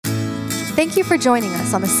Thank you for joining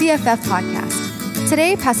us on the CFF podcast.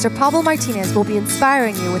 Today, Pastor Pablo Martinez will be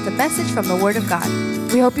inspiring you with a message from the Word of God.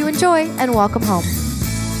 We hope you enjoy and welcome home.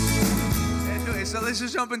 So let's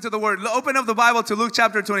just jump into the Word. Open up the Bible to Luke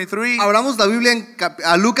chapter 23. Abramos la Biblia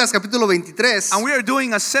a Lucas capítulo 23 And we are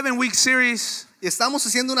doing a 7-week series y estamos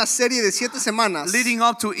haciendo una serie de 7 semanas leading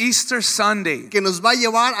up to Easter Sunday. que nos va a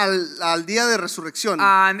llevar al día de resurrección.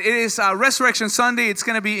 And it is Resurrection Sunday. It's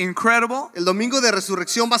going to be incredible. El domingo de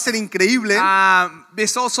resurrección va a ser increíble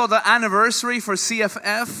It's also the anniversary for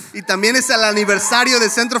CFF. y también es el aniversario del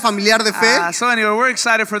Centro Familiar de Fe. So anyway, we're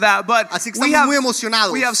excited for that. But Así que estamos muy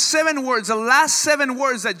emocionados. we have 7 words, the last 7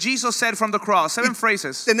 words that Jesus said from the cross, 7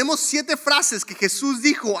 phrases. Tenemos 7 frases que Jesús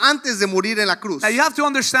dijo antes de morir en la cruz. Now you have to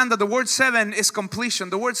understand that the word 7 is completion.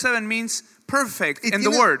 The word 7 means perfect in the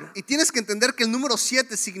word. Y tienes que entender que el número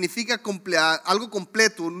 7 significa algo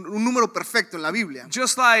completo, un número perfecto en la Biblia.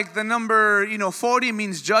 Just like the number, 40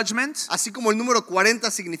 means judgment. Así como el número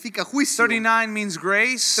 40 significa juicio. 39 means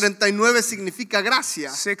grace. 39 significa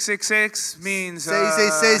gracia. 666 means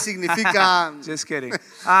 666 significa just kidding.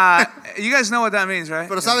 You guys know what that means, right?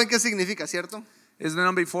 Pero ¿saben qué significa, cierto? It's the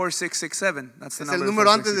number before 667. That's the Es number. el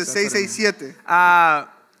número antes de 667.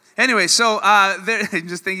 Anyway, so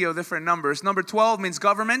just thinking of different numbers. Number 12 means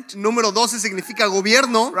government. Número 12 significa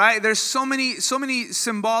gobierno. Right? There's so many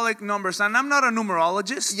symbolic numbers, and I'm not a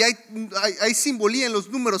numerologist. Y hay simbolía en los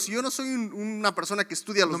números. Yo no soy una persona que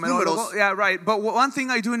estudia los números. Yeah, right. But one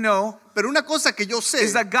thing I do know Pero una cosa que yo sé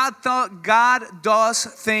is that God does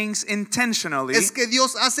things intentionally. es que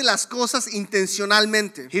Dios hace las cosas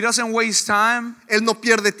intencionalmente. He doesn't waste time. Él no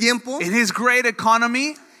pierde tiempo. In His great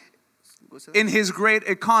economy,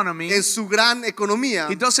 En su gran economía,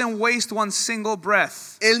 He doesn't waste one single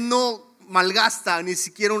breath. Él no malgasta ni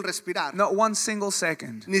siquiera un respirar. Not one single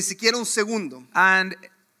second. Ni siquiera un segundo. And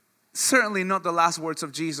certainly not the last words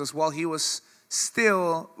of Jesus while he was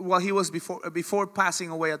before passing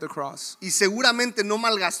away at the cross. Y seguramente no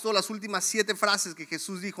malgastó las últimas 7 frases que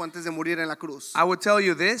Jesús dijo antes de morir en la cruz. I would tell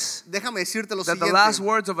you this, Déjame decirte lo that the last siguiente,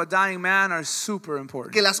 words of a dying man are super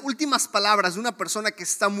important. que las últimas palabras de una persona que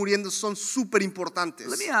está muriendo son súper importantes.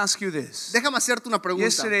 Let me ask you this. Déjame hacerte una pregunta.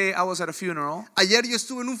 Yesterday I was at a funeral. Ayer yo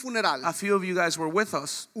estuve en un funeral. A few of you guys were with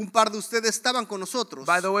us. Un par de ustedes estaban con nosotros.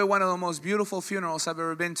 By the way, one of the most beautiful funerals I've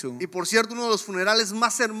ever been to. Y por cierto, uno de los funerales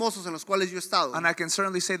más hermosos en los cuales yo he estado. And I can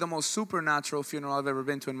certainly say the most supernatural funeral I've ever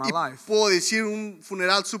been to in my life. Puedo decir un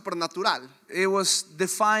funeral supernatural. It was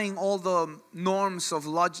defying all the norms of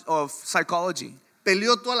psychology.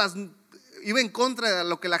 Peleó iba en contra de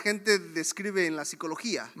lo que la gente describe en la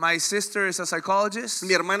psicología. My sister is a psychologist.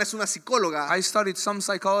 Mi hermana es una psicóloga. I studied some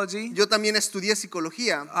psychology. Yo también estudié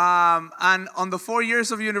psicología. And on the 4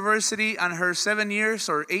 years of university and her 7 years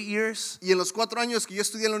or 8 years, Y en los 4 años que yo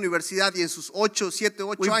estudié en la universidad y en sus 7,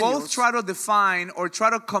 8 we both años, try to define or try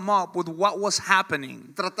to come up with what was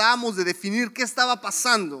happening, tratábamos de definir qué estaba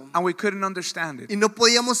pasando and we couldn't understand it. y no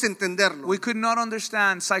podíamos entenderlo. We could not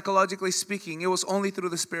understand, psychologically speaking. It was only through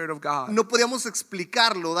the Spirit of God. No podíamos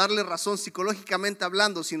explicarlo, darle razón psicológicamente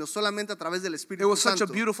hablando, sino solamente a través del It Espíritu was such a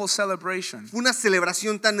Santo. beautiful celebration. Fue una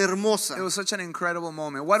celebración tan hermosa. It was such an incredible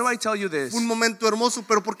moment. Why do I tell you this? Fue un momento hermoso,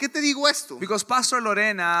 pero ¿por qué te digo esto? Because Pastor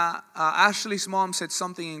Lorena, Ashley's mom, said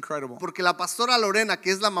something incredible. Porque la pastora Lorena,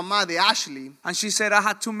 que es la mamá de Ashley, And she said, I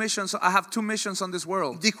have two missions on this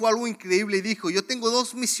world. dijo algo increíble y dijo, yo tengo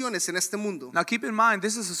 2 misiones en este mundo. Now keep in mind,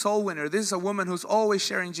 this is a soul winner. This is a woman who's always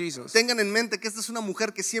sharing Jesus. Tengan en mente que esta es una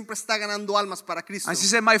mujer que siempre está ganando almas para Cristo. And she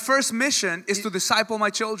said, my first mission is to disciple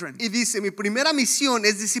my children. Y dice, mi primera misión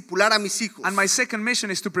es discipular a mis hijos. And my second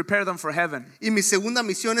mission is to prepare them for heaven. Y mi segunda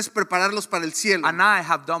misión es prepararlos para el cielo. And I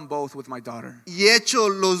have done both with my daughter. Y he hecho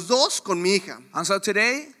los 2 con mi hija. And so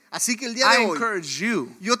today, Así que el día I de hoy, encourage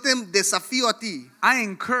you. yo te desafío a ti. I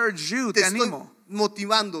encourage you, Te te estoy animo.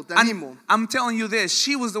 motivando, te And animo. I'm telling you this,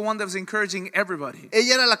 she was the one that was encouraging everybody.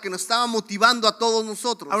 Ella era la que nos estaba motivando a todos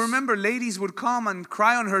nosotros. I remember ladies would come and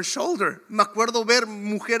cry on her shoulder. Me acuerdo ver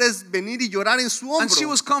mujeres venir y llorar en su And she hombro.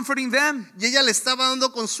 was comforting them. Y ella le estaba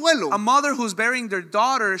dando consuelo. A mother who's burying their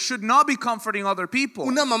daughter should not be comforting other people.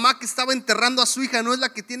 Una mamá que estaba enterrando a su hija no es la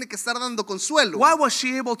que tiene que estar dando consuelo. Why was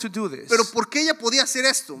she able to do this? Pero ¿por qué ella podía hacer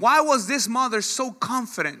esto? Why was this mother so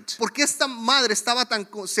confident, ¿Por qué esta madre estaba tan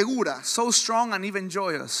segura, so strong and even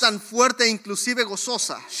joyous. tan fuerte e inclusive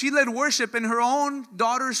gozosa. She led worship in her own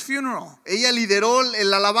daughter's funeral. Ella lideró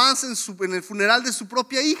el alabanza en el funeral de su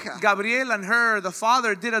propia hija. Gabriel and her, the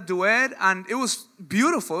father, did a duet, and it was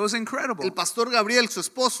beautiful. It was incredible. El pastor Gabriel, su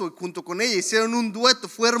esposo, junto con ella hicieron un dueto,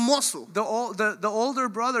 fue hermoso. The older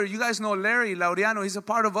brother, you guys know Larry Laureano, he's a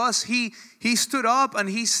part of us. He stood up and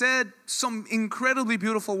he said some incredibly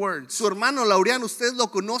beautiful words. Su hermano Laureano, ustedes lo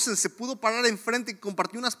conocen, se pudo parar enfrente y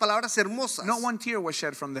compartió unas palabras hermosas. Not one tear was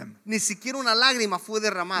shed from them. Ni siquiera una lágrima fue Now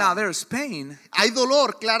derramada. there's pain, Hay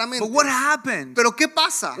dolor, claramente. but what happened? Pero ¿qué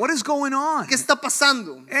pasa? What is going on? ¿Qué está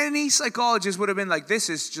pasando? Any psychologist would have been like, this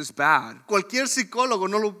is just bad. Cualquier psicólogo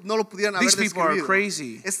no lo pudieran haber These people are describido.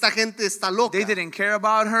 crazy. Esta gente está loca. They didn't care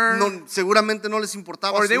about her. No, seguramente no les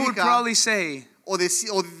importaba Or su they would hija. probably say,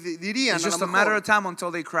 Dirían it's a just lo a matter mejor, of time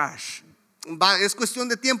until they crash. es cuestión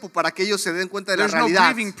de tiempo para que ellos se den cuenta de la There's no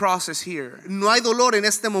realidad. grieving process here. No hay dolor en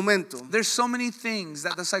este momento. There's so many things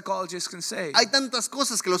that the psychologists can say. Hay tantas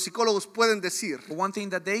cosas que los psicólogos pueden decir. But one thing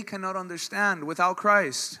that they cannot understand without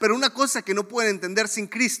Christ, Pero una cosa que no pueden entender sin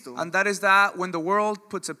Cristo and that is that when the world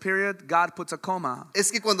puts a period, God puts a comma.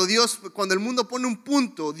 es que cuando el mundo pone un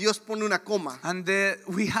punto, Dios pone una coma. And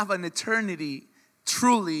we have an eternity,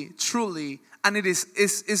 truly, and it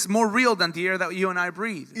is more real than the air that you and I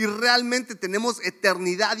breathe. Y realmente tenemos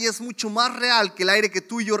eternidad y es mucho más real que el aire que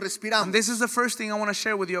tú y yo And respiramos. this is the first thing I want to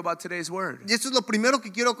share with you about today's word. Y esto es lo primero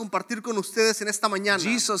que quiero compartir con ustedes en esta mañana.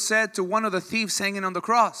 Jesus said to one of the thieves hanging on the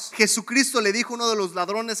cross, Jesucristo le dijo a uno de los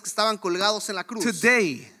ladrones que estaban colgados en la cruz: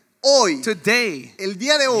 Today, el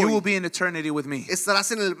día de you will hoy, be in eternity with me.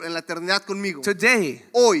 estarás en la eternidad conmigo. Today,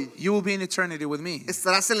 Hoy you will be in eternity with me.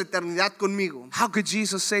 estarás en la eternidad conmigo. How could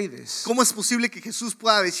Jesus say this? ¿Cómo es posible que Jesús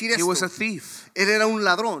pueda decir He was a esto? thief. Él era un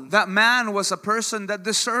ladrón. That man was a person that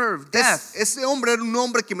deserved death. Ese hombre era un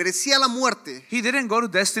hombre que merecía la muerte. He didn't go to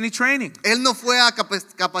destiny training. Él no fue a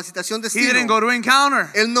capacitación de He didn't go destino. to encounter.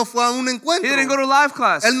 Él no fue a un He encuentro. didn't go to life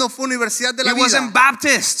class. Él no fue a universidad de He la wasn't vida.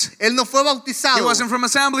 Baptist. Él no fue He bautizado. wasn't from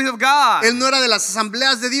Assemblies of God. Él no era de las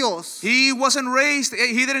asambleas de Dios. He wasn't raised.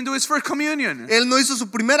 He didn't do his first communion. Él no hizo su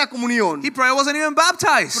primera comunión. He probably wasn't even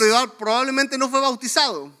baptized. Do Probablemente no fue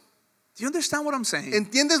bautizado. you understand what I'm saying?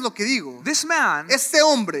 ¿Entiendes lo que digo? This man, Este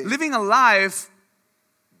hombre living a life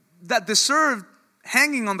that deserved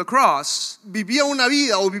hanging on the cross, vivió una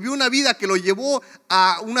vida que lo llevó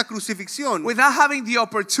a una crucifixión without having the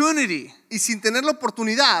opportunity y sin tener la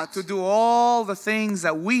oportunidad to do all the things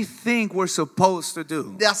that we think we're supposed to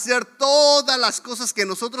do. de hacer todas las cosas que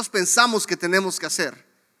nosotros pensamos que tenemos que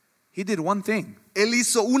hacer. He did one thing. Él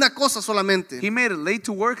hizo una cosa solamente. He made it late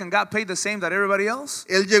to work and got paid the same that everybody else.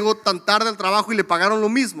 Él llegó tan tarde al trabajo y le pagaron lo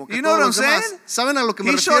mismo que You know todos what los I'm demás. saying? ¿Saben a lo que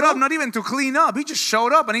me He showed refiero? up not even to clean up. He just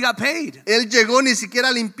showed up and he got paid. Él llegó ni siquiera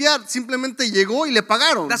a limpiar, simplemente llegó y le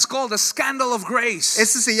pagaron. That's called the scandal of grace.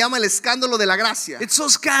 Ese se llama el escándalo de la gracia. It's so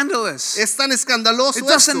scandalous. Es tan escandaloso It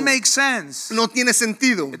doesn't esto. make sense. No tiene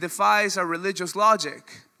sentido. It defies our religious logic.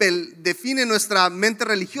 Define nuestra mente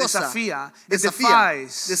religiosa. Desafía. It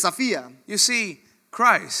defies. Desafía. You see,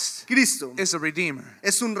 Christ Cristo is a redeemer.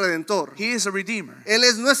 es un redentor. He is a redeemer. Él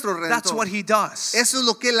es nuestro That's redentor. what he does. Eso es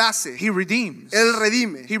lo que él hace. He redeems. Él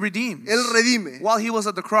redime. He redeems. Él redime. While he was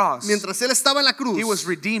at the cross, Mientras él estaba en la cruz, he was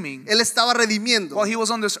redeeming. él estaba redimiendo. While he was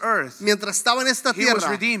on this earth, Mientras estaba en esta he was tierra,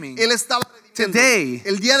 redeeming. él estaba redimiendo. Today,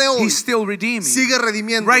 El día de hoy he's still redeeming. sigue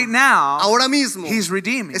redimiendo. Right now, Ahora mismo he's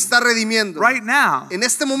redeeming. está redimiendo. Right now, En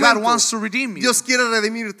este God momento, wants to redeem you. Dios quiere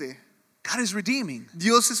redimirte. God is redeeming.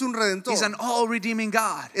 Dios es un redentor. He's an all-redeeming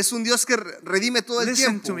God. Es un Dios que redime todo el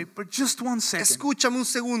Listen tiempo. to me for just 1 second. Escúchame un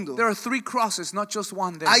segundo. There are 3 crosses, not just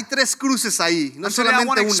one there. Hay 3 cruces ahí, no And today I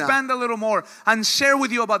want solamente to una. expand a little more and share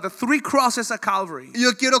with you about the 3 crosses at Calvary. Y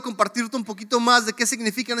yo quiero compartirte un poquito más de qué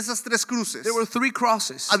significan esas 3 cruces. There were 3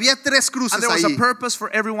 crosses. Había 3 And cruces there was a ahí. purpose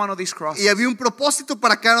for every one of these crosses. Y había un propósito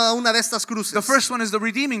para cada una de estas cruces. The first one is the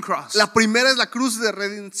redeeming cross. La primera es la cruz de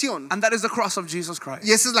redención. And that is the cross of Jesus Christ.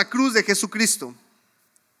 Y esa es la cruz de Jesucristo.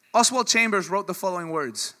 Oswald Chambers wrote the following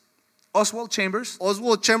words. Oswald Chambers,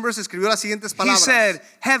 Oswald Chambers escribió las siguientes he palabras. said,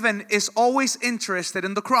 heaven is always interested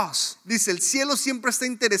in the cross. Dice, el cielo siempre está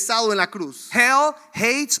interesado en la cruz. Hell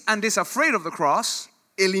hates and is afraid of the cross.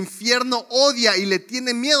 El infierno odia y le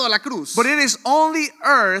tiene miedo a la cruz. But it is only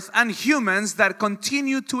earth and humans that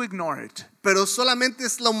continue to ignore it. Pero solamente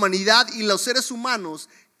es la humanidad y los seres humanos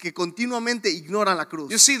que continuamente ignoran la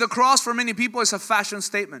cruz. You see, the cross for many people is a fashion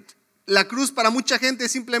statement. La cruz para mucha gente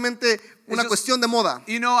es simplemente una just- cuestión de moda.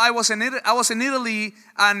 You know, I was in Italy,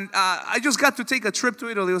 and I just got to take a trip to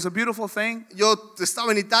Italy. It was a beautiful thing. Yo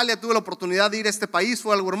estaba en Italia, tuve la oportunidad de ir a este país,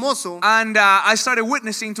 fue algo hermoso. And I started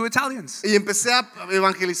witnessing to Italians. Y empecé a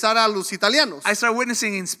evangelizar a los italianos. I started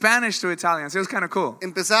witnessing in Spanish to Italians. It was kind of cool.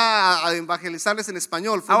 Empecé a evangelizarles en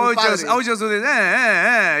español, fue I muy would padre. just do this,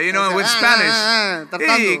 you know, with Spanish. tratando.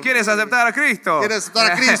 Hey, ¿quieres aceptar a Cristo? ¿Quieres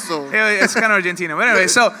aceptar a Cristo? It's kind of Argentino. But anyway,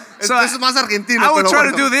 so Eso es más argentino, I would pero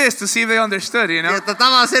try bueno. to do this to see if they understood, you know. Que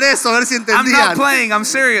trataba de hacer eso, a ver si I'm entendían. not playing, I'm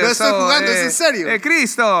serious. No estoy jugando, es en serio.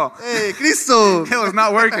 Cristo. Cristo, It was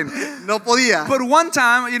not working. no podía. But one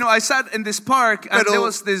time, you know, I sat in this park and Pero- there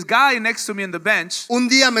was this guy next to me on the bench. Un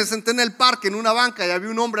día me senté en el parque en una banca y había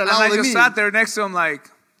un hombre al And lado I de just mí. sat there next to him like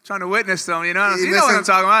trying to witness to him, you know. Y You me know what I'm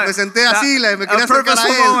sen- talking about. me senté así, me quería a acercar a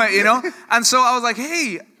purposeful él. moment, you know. And so I was like,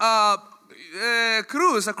 hey,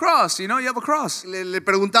 cruz, a cross, you know, you have a cross. Le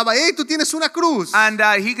preguntaba, hey, tú tienes una cruz. And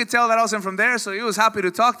he could tell that I wasn't from there, so he was happy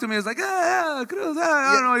to talk to me. He was like, cruz,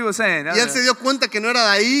 I don't know what he was saying. Y él se dio cuenta que no era de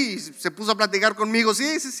ahí y se puso a platicar conmigo.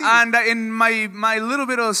 Sí, sí, sí. And in my little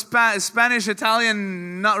bit of Spanish,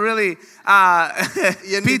 Italian, not really,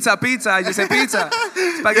 Y en mi- pizza, I just say pizza, Y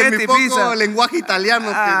en mi spaghetti, poco pizza. lenguaje italiano,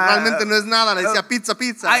 que realmente no es nada, le decía pizza,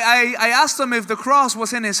 pizza. I asked him if the cross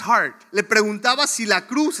was in his heart, Le preguntaba si la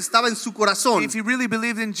cruz estaba en su corazón, if he really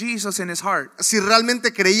believed in Jesus in his heart. si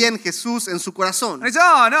realmente creía en Jesús en su corazón. And he said,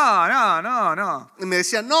 oh, no. Y me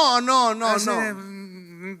decía, no, no, no, I said,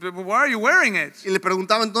 no. why are you wearing it? Y le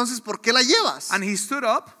preguntaba entonces, ¿por qué la llevas? And he stood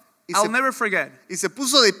up. Y I'll se- never forget. Y se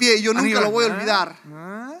puso de pie y yo And he nunca lo voy a went, olvidar.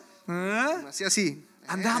 huh? Así, así.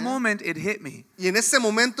 And that moment it hit me. Y en ese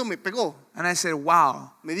momento me pegó. And I said,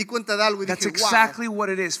 wow, Me di cuenta de algo y that's dije, exactly what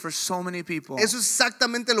it is for so many people. wow, eso es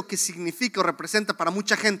exactamente lo que significa o representa para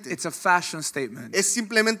mucha gente. It's a fashion statement. Es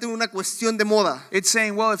simplemente una cuestión de moda. It's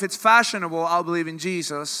saying, well, if it's fashionable, I'll believe in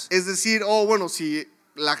Jesus. Es decir, oh, bueno, si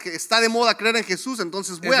está de moda creer en Jesús,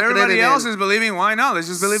 entonces If voy a creer everybody en else Él. is believing, why not? Let's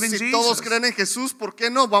just believe in Si todos Jesus. creen en Jesús, ¿por qué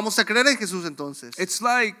no? Vamos a creer en Jesús entonces. It's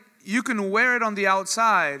like you can wear it on the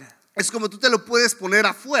outside, Es como tú te lo puedes poner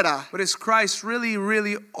afuera, but is Christ really,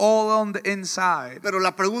 really all on the inside? pero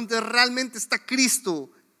la pregunta es, ¿realmente está Cristo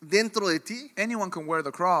dentro de ti? Anyone can wear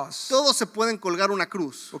the cross, Todos se pueden colgar una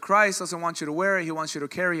cruz, but Christ doesn't want you to wear it. He wants you to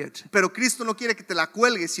carry it. pero Cristo no quiere que te la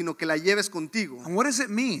cuelgues, sino que la lleves contigo. And what does it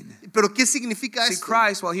mean? ¿Pero qué significa See, esto?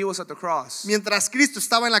 Christ, while he was at the cross, Mientras Cristo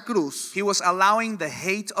estaba en la cruz, he was allowing the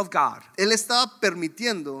hate of God, Él estaba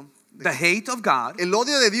permitiendo the hate of God el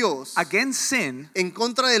odio de Dios against sin en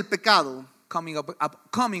contra del pecado,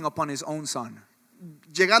 coming upon his own son.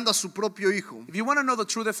 llegando a su propio Hijo. If you want to know the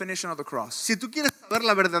true definition of the cross, Si tú quieres saber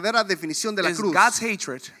la verdadera definición de la it's cruz, God's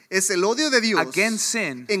hatred es el odio de Dios against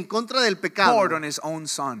sin en contra del pecado poured on his own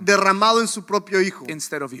son derramado en su propio Hijo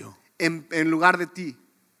instead of you. en lugar de ti.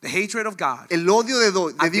 The hatred of God El odio de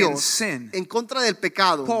against Dios sin en contra del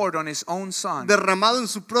pecado poured on his own son derramado en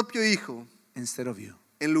su propio Hijo instead of you.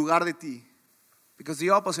 en lugar de ti. Because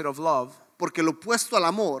the opposite of love Porque lo opuesto al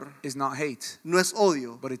amor is not hate, no es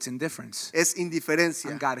odio, but it's indifference. es indiferencia.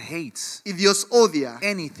 And God hates Y Dios odia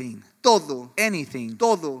anything todo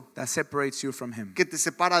that separates you from him. que te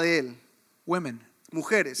separa de Él. Women,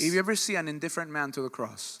 Mujeres, if you ever see an indifferent man to the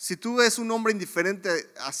cross, si tú ves un hombre indiferente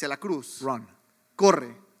hacia la cruz, run,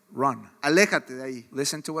 corre, run. aléjate de ahí.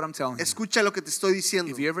 Listen to what I'm telling you. Escucha lo que te estoy diciendo.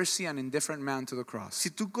 If you ever see an indifferent man to the cross, Si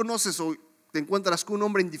tú conoces o te encuentras con un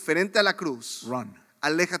hombre indiferente a la cruz, run.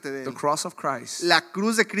 aléjate de The él. cross of Christ, La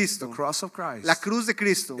cruz de the Cristo, cross of Christ la cruz de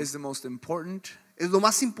Cristo is the most important, es lo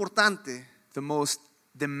más importante, the most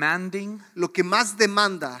demanding, lo que más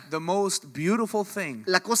demanda, the most beautiful thing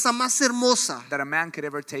la cosa más hermosa that a man could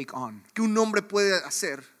ever take on. que un hombre puede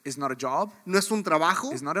hacer. Is not a job, No es un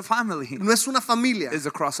trabajo, is not a family, no es una familia, is the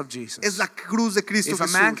cross of Jesus. es la cruz de Cristo If a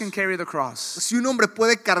man can Jesús. carry the cross, Si un hombre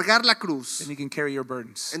puede cargar la cruz, then he can carry your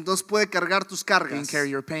burdens. entonces puede cargar tus He can cargas, carry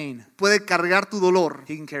your pain. puede cargar tu dolor,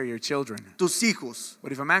 He can carry your children. tus hijos.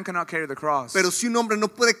 But if a man cannot carry the cross, Pero si un hombre no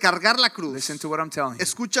puede cargar la cruz, listen to what I'm telling you,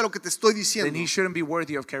 escucha lo que te estoy then diciendo, he shouldn't be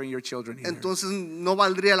worthy of carrying your children either. entonces no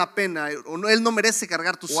valdría la pena, o no, él no merece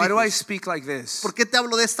cargar tus Why do I hijos. speak like this? ¿Por qué te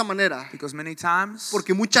hablo de esta manera? Because many times,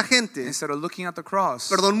 Porque mucha gente, instead of looking at the cross,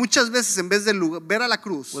 muchas veces en vez de ver a la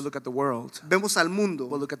cruz, we'll look at the world, vemos al mundo,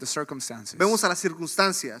 we'll look at the circumstances, vemos a las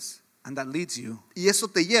circunstancias, and that leads you y eso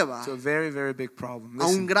te lleva to a very, very big problem. a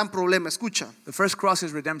un Listen, gran problema. Escucha, the first cross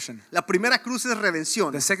is redemption. la primera cruz es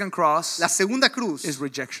redención, The second cross la segunda cruz is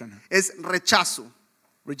rejection. es rechazo.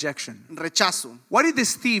 Rejection. Why did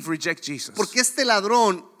this thief reject Jesus? Porque este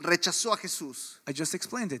ladrón rechazó a Jesús. I just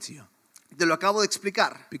explained it to you. Te lo acabo de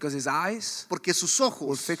explicar. Because his eyes Porque sus were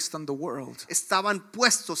ojos fixed on the world estaban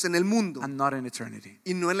puestos en el mundo and not in eternity.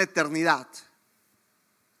 y no en la eternidad.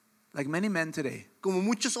 Like many men today, Como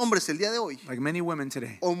muchos hombres el día de hoy, like many women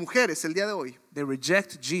today, o mujeres el día de hoy, they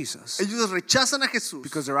reject Jesus ellos rechazan a Jesús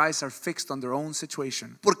because their eyes are fixed on their own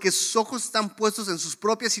situation, porque sus ojos están puestos en sus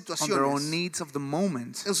propias on their own situaciones, needs of the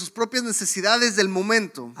moment, en sus propias necesidades del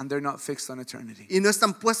momento, and they're not fixed on eternity. y no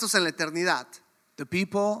están puestos en la eternidad. The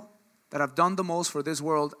people that have done the most for this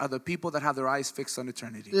world are the people that have their eyes fixed on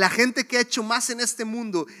eternity. La gente que ha hecho más en este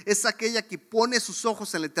mundo es aquella que pone sus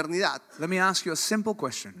ojos en la eternidad. Let me ask you a simple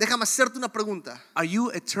question. Déjame hacerte una pregunta. Are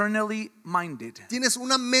you eternally minded? ¿Tienes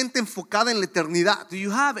una mente enfocada en la eternidad? Do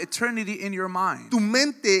you have eternity in your mind? ¿Tu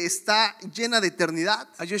mente está llena de eternidad?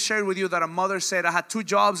 I just shared with you that a mother said, I had 2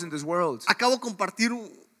 jobs in this world. Acabo de compartir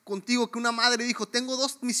contigo que una madre dijo, tengo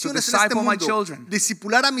 2 misiones en este disciple my mundo: children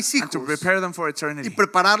discipular a mis And to hijos prepare them for y eternity.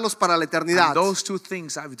 prepararlos para la eternidad. And those 2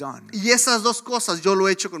 things I've done. Y esas 2 cosas yo lo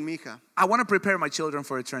he hecho con mi hija. I want to prepare my children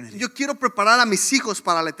for eternity. Yo quiero preparar a mis hijos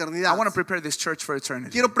para la I eternidad. want to prepare this church for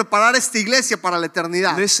eternity. Quiero preparar esta iglesia para la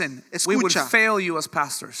eternidad. Listen, we would Escucha, fail you as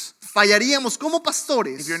pastors fallaríamos como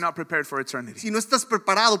pastores if you're not prepared for eternity. si no estás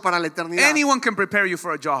preparado para la eternidad. Anyone can prepare you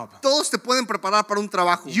for a job. Todos te pueden preparar para un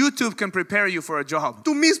trabajo. YouTube can prepare you for a job.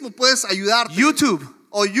 Tú mismo puedes ayudarte. YouTube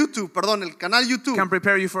El canal YouTube can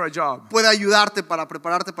prepare you for a job. puede ayudarte para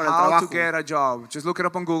prepararte para el How trabajo. to get a job. Just look it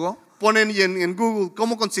up on Google Ponen en Google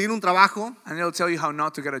cómo conseguir un trabajo and it'll tell you how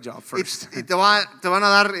not to get a job first. y te van a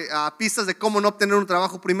dar pistas de cómo no obtener un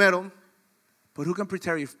trabajo primero. But who can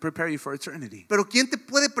prepare you for eternity? Pero ¿quién te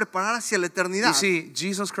puede preparar hacia la eternidad? You see,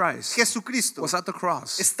 Jesus Christ Jesucristo was at the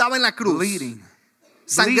cross, estaba en la cruz, bleeding,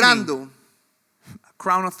 sangrando,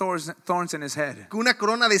 crown of thorns in his head, con una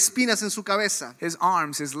corona de espinas en su cabeza, his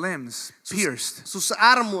arms, his limbs pierced, sus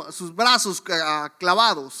brazos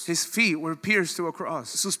clavados, his feet were pierced to a cross.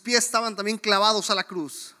 sus pies estaban también clavados a la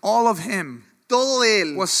cruz. All of him Todo de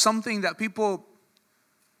él, was something that people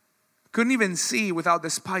couldn't even see without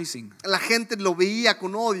despising. la gente lo veía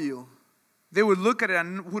con odio, They would look at it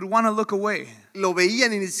and would want to look away. lo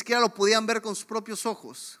veían y ni siquiera lo podían ver con sus propios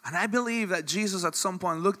ojos. And I believe that Jesus at some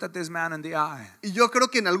point looked at this man in the eye. Y yo creo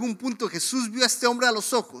que en algún punto Jesús vio a este hombre a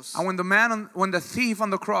los ojos. And when the thief on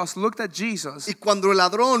the cross looked at Jesus, Y cuando el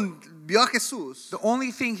ladrón vio a Jesús, the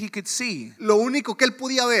only thing he could see lo único que él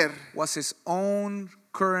podía ver was his own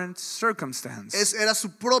current circumstance. era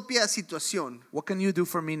su propia situación. What can you do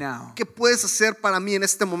for me now? ¿Qué puedes hacer para mí en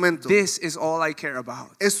este momento? This is all I care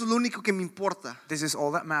about. Eso es lo único que me importa. This is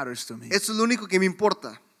all that matters to me. Eso es lo único que me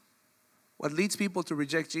importa. What leads people to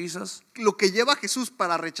reject Jesus Lo que lleva a Jesús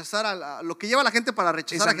para rechazar lo que lleva a la gente para is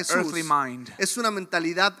rechazar a an Jesús earthly mind. es una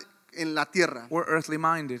mentalidad en la tierra. We're earthly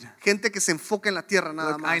minded. Gente que se enfoca en la tierra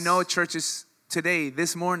nada Look, I más. know churches today,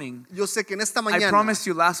 this morning, Yo sé que en esta I mañana promised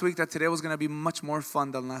you last week that today was going to be much more fun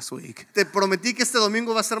than last week. te prometí que este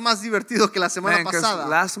domingo va a ser más divertido que la semana Man, 'cause pasada.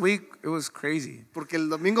 last week it was crazy. Porque el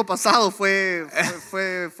domingo pasado fue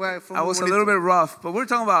I muy was a bonito. little bit rough, but we're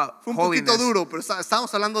talking about Fue un poquito holiness. duro, pero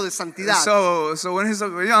estábamos hablando de santidad. So when it's, you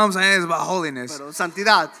know what I'm saying, it's about holiness. Pero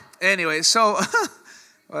santidad. Anyway, so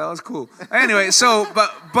well, that was cool. Anyway, so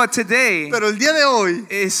but today Pero el día de hoy,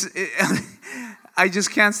 I just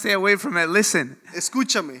can't stay away from it. Listen,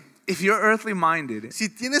 escúchame, if you're earthly minded, si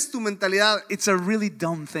tienes tu mentalidad it's a really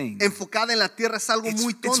dumb thing. enfocada en la tierra es algo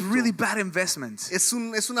muy It's tonto. really bad investment. Es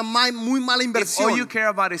una muy mala If all you inversión. care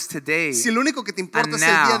about is today, Si lo único que te importa and es el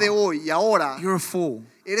día now, de hoy y ahora, you're a fool.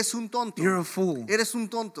 eres un tonto. You're a fool. Eres un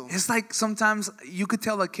tonto. It's like sometimes you could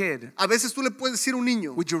tell a kid, A veces tú le puedes decir a un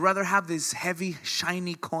niño, would you rather have this heavy,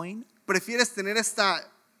 shiny coin? prefieres tener esta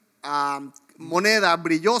moneda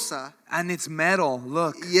brillosa And it's metal,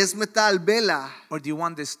 look. y es metal, vela, Or do you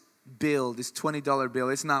want this bill, this $20 bill?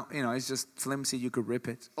 It's not, it's just flimsy, you could rip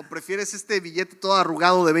it. o prefieres este billete todo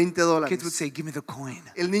arrugado de $20. Kids would say, give me the coin.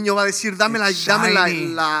 El niño va a decir, dame It's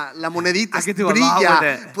shiny. la monedita, I could do a lot brilla,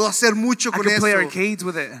 with it. puedo hacer mucho I con could play eso, arcades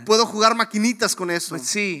with it. puedo jugar maquinitas con eso. But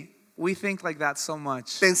see, we think like that so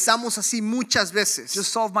much. Pensamos así muchas veces.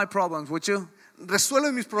 Just solve my problems, would you?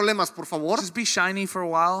 Resuelve mis problemas, por favor. Just be shiny for a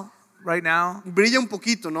while, right now. Brilla un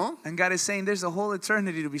poquito, ¿no? And God is saying there's a whole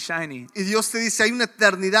eternity to be shiny. Y Dios te dice, hay una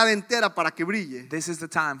eternidad entera para que brille. This is the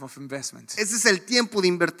time of investment. Ese es el tiempo de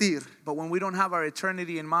invertir. But when we don't have our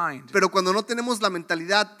eternity in mind, Pero cuando no tenemos la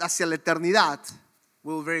mentalidad hacia la eternidad,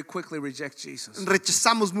 we'll very quickly reject Jesus.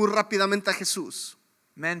 rechazamos muy rápidamente a Jesús.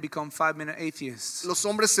 Men become 5-minute atheists. Los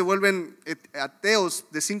hombres se vuelven ateos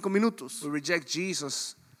de 5 minutos. We reject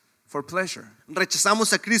Jesus for pleasure.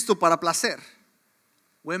 Rechazamos a Cristo para placer.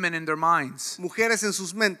 Women in their minds. Mujeres en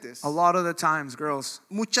sus mentes. A lot of the times, girls.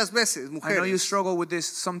 Muchas veces, I know you mujeres. struggle with this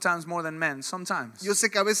sometimes more than men, sometimes. Yo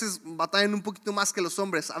sé que a veces batallan un poquito más que los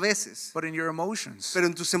hombres, a veces. But in your emotions, Pero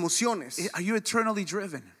en tus emociones, are you eternally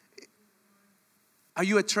driven? Are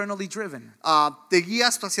you eternally driven? ¿te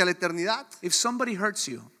guías hacia la eternidad? If somebody hurts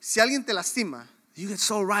you, Si alguien te lastima, you get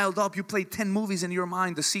so riled up, you play 10 movies in your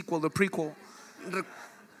mind, the sequel, the prequel.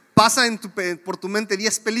 pasa por tu mente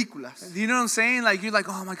 10 películas. You know what I'm saying? Like, you're like,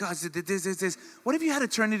 oh my gosh, this. What if you had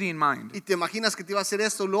eternity in mind? Y te imaginas que te iba a hacer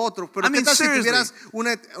esto o lo otro. Pero I mean, ¿qué tal si seriously. tuvieras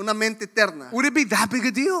una mente eterna? Would it be that big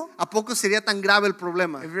a deal? ¿A poco sería tan grave el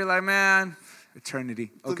problema? If you're like, man, eternity.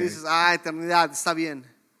 Tú Okay. dices, eternidad, está bien.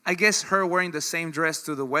 I guess her wearing the same dress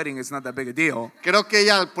to the wedding is not that big a deal. Creo que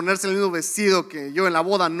ella al ponerse el mismo vestido que yo en la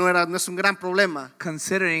boda no es un gran problema.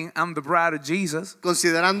 Considering I'm the bride of Jesus.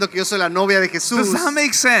 Considerando que yo soy la novia de Jesús. Does that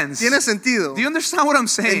make sense? Tiene sentido. Do you understand what I'm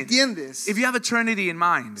saying? ¿Entiendes? If you have eternity in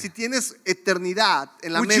mind, Si tienes eternidad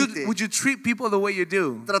en la mente, would you treat people the way you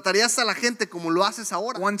do? tratarías a la gente como lo haces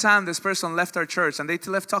ahora. One time this person left our church and they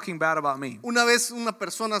left talking bad about me. Una vez una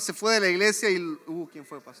persona se fue de la iglesia y ¿quién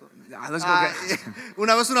fue, pastor? Let's go get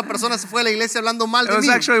Una vez una persona se fue de la iglesia hablando mal It de was mí.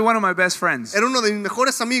 actually one of my best friends. Era uno de mis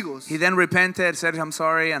mejores amigos. He then repented, said I'm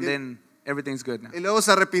sorry, and then everything's good now. Y luego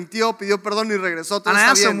se arrepintió, pidió perdón y regresó. Todo And I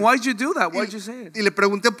está asked him, bien. why'd you do that? Why'd you say it? Y le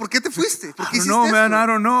pregunté, ¿por qué te fuiste? ¿Por I qué don't hiciste know, man. I esto?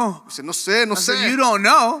 don't know. Dice, no sé, no I said, sé. you don't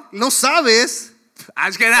know. No sabes. I'm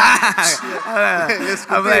just kidding. Es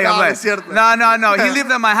I'm playing, I'm no, playing. es cierto. No. He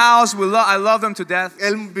lived at my house. I love him to death.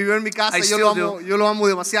 Él vivió en mi casa, I yo still lo amo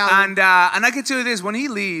demasiado. And I can tell you this: when he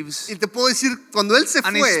leaves Y te puedo decir, cuando él se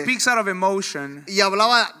and he fue speaks out of emotion, y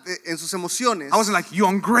hablaba en sus emociones, I wasn't like, "You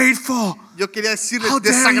ungrateful! yo quería decirle, How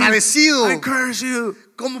dare desagradecido, you! I curse you!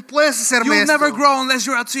 ¿cómo puedes hacerme You'll esto? never grow unless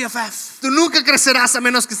you're at CFF." Tú nunca crecerás a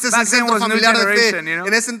menos que estés Back en then centro was new familiar de fe. generation, you know?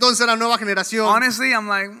 En ese entonces era nueva generación. Honestly, I'm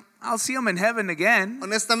like, I'll see him in heaven again.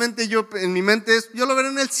 Honestamente, yo en mi mente yo lo veré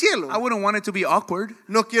en el cielo. I wouldn't want it to be awkward.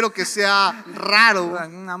 No quiero que sea raro.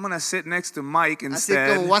 Like, I'm gonna sit next to Mike Así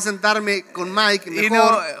instead. como voy a sentarme con Mike, You mejor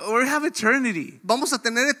know, we have eternity. vamos a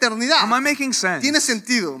tener eternidad. Am I making sense? Tiene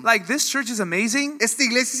sentido. Like, this church is amazing. Esta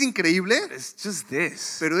iglesia es increíble, It's just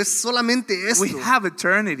this. pero es solamente esto. We have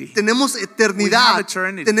eternity. Tenemos We eternidad. have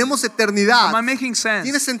eternity. Tenemos eternidad. Am I making sense?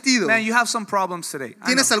 Tiene sentido. Man, you have some problems today. I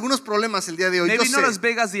Tienes know. algunos problemas el día de hoy. Maybe Yo not as sé.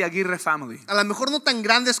 big as the Aguirre family, A lo mejor no tan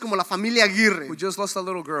grandes como la familia Aguirre, who just lost a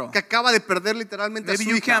little girl. que acaba de perder literalmente a Maybe su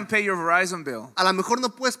you hija. can't pay your Verizon bill. A lo mejor no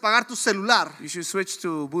puedes pagar tu celular. You should switch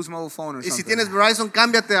to Boost Mobile Phone or Y si something. tienes Verizon,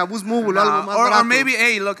 cámbiate a Boost Mobile o algo más or barato. maybe,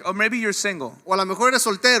 hey, look, or maybe you're single. O a lo mejor eres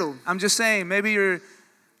soltero. I'm just saying, maybe you're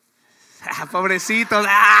pobrecitos.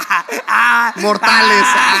 Mortales.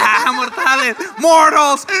 Mortales.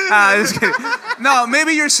 Mortals. Just kidding. No,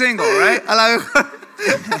 maybe you're single, right? A lo mejor,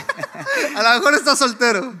 a lo mejor estás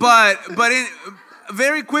soltero. But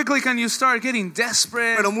very quickly can you start getting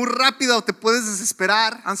desperate Pero muy rápido te puedes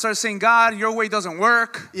desesperar and start saying, God, your way doesn't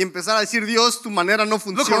work. y empezar a decir, Dios, tu manera no Look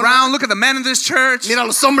funciona. around, look at the men in this church. Mira a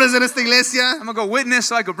los hombres en esta iglesia. I'm gonna go witness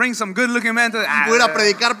so I could bring some good-looking men to Voy a ir a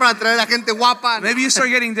predicar para traer a gente guapa. Maybe you start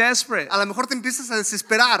getting desperate. A lo mejor te empiezas a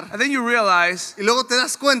desesperar And then you realize y luego te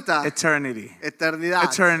das cuenta. eternity. Eternidad.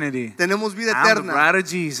 Eternity. Tenemos vida I'm the eterna. bride of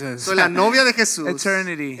Jesus. Soy la novia de Jesús.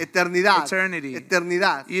 Eternity. Eternidad. Eternity.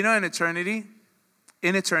 Eternidad. You know, in eternity,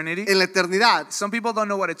 En la eternidad, some people don't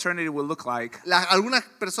know what eternity will look like. algunas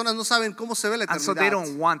personas no saben cómo se ve la And so they eternidad.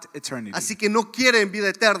 don't want eternity. Así que no quieren vida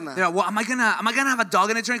eterna. Yeah, well, am I gonna have a dog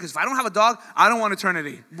in eternity? Because if I don't have a dog, I don't want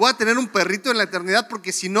eternity. Voy a tener un perrito en la eternidad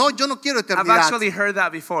porque si no, yo no quiero I've eternidad. actually heard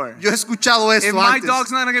that before. Yo he escuchado If eso my antes.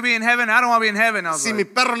 dog's not gonna be in heaven, I don't want to be in heaven. I was Si mi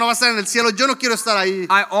like, perro no va a estar en el cielo, yo no quiero estar ahí.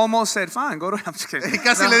 I almost said, fine, go to heaven. I'm just kidding.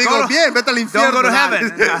 Casi No, le digo, go to- bien, vete al infierno. Don't go to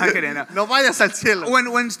heaven. No, I'm kidding, no. No vayas al cielo.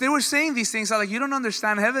 When they were saying these things, I was like, you don't understand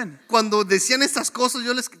heaven. Cuando decían estas cosas,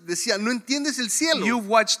 yo les decía, no entiendes el cielo. You've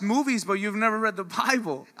watched movies, but you've never read the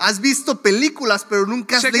Bible. Has visto películas, pero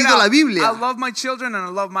nunca has Check it leído la out. Biblia. I love my children and I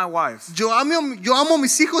love my wife. Yo amo a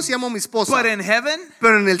mis hijos y amo a mi esposa. But in heaven,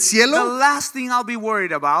 Pero en el the cielo, last thing I'll be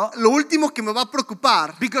worried about, lo último que me va a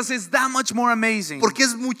preocupar, because it's that much more amazing, porque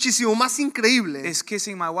es muchísimo más increíble, is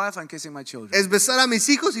kissing my wife and kissing my children. es besar a mis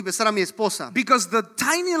hijos y besar a mi esposa. Because the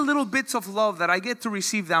tiny little bits of love that I get to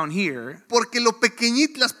receive down here, Porque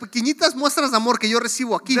las pequeñitas muestras de amor que yo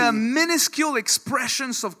recibo aquí, the minuscule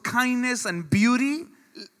expressions of kindness and beauty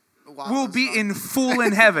wow, will be in full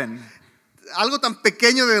in heaven. algo tan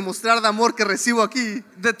pequeño de demostrar de amor que recibo aquí,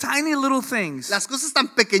 The tiny little things las cosas tan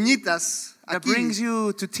pequeñitas that aquí brings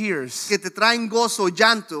you to tears, que te traen gozo,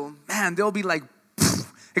 llanto, man, they'll be like, pff,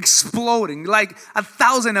 exploding like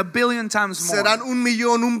 1,000, 1,000,000,000 times more. Serán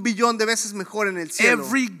 1,000,000, 1,000,000,000 de veces mejor en el cielo.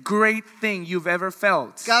 Every great thing you've ever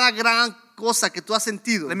felt. Cada gran cosa que tú has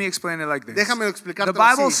sentido. Let me explain it like this. Déjame The explicártelo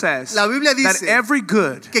Bible así. says La Biblia that dice every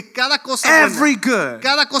good, que cada cosa every buena, good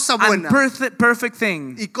cada cosa and buena perfect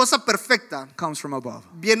thing y cosa perfecta comes from above.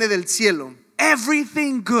 viene del cielo.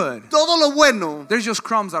 Everything good. Todo lo bueno There's just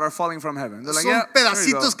crumbs that are falling from heaven. They're like, son yeah, there you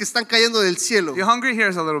go. pedacitos que están cayendo del cielo. If you're hungry,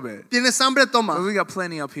 here's a little bit. ¿Tienes hambre? But Toma. we got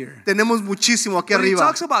plenty up here. Tenemos muchísimo aquí When he arriba.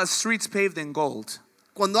 talks about streets paved in gold,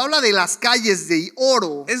 Cuando habla de las calles de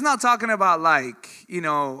oro, it's not talking about like,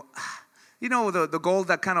 the gold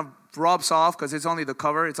that kind of rubs off because it's only the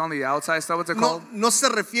cover, it's only the outside stuff. What's it called? no se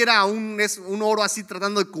refiere a un oro así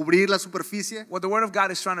tratando de cubrir la superficie. What the Word of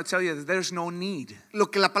God is trying to tell you is there's no need. Lo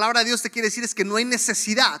que la palabra de Dios te quiere decir es que no hay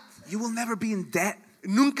necesidad. You will never be in debt.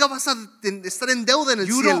 Nunca vas a estar en deuda en el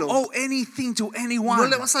You don't cielo. owe anything to No anyone.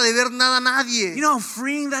 le vas a deber nada a nadie. You know how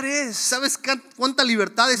freeing that is? ¿Sabes cuánta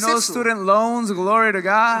libertad es No eso? student loans, glory to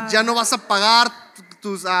God. Ya no vas a pagar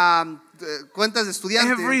tus cuentas de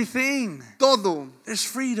estudiante. Everything. Todo. There's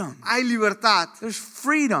freedom. Hay libertad. There's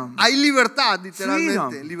freedom. Hay libertad, literalmente.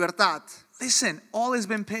 Freedom. Libertad. Listen, all has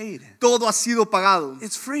been paid. Todo ha sido pagado.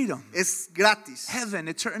 It's freedom. Es gratis. Heaven,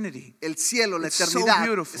 eternity. El cielo, la It's so eternidad.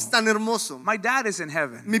 beautiful. Es tan hermoso. My dad is in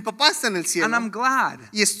heaven. Mi papá está en el cielo. And I'm glad.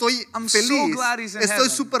 Y estoy I'm so feliz. glad he's in Estoy heaven.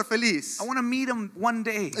 súper feliz. I want to meet him one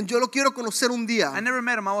day. Yo lo quiero conocer un día. I never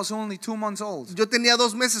met him. I was only 2 months old. Yo tenía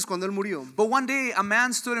 2 meses cuando él murió. But one day, a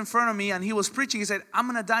man stood in front of me and he was preaching. He said, I'm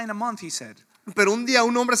going to die in a month, he said. Pero un día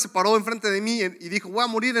un hombre se paró enfrente de mí y dijo, voy a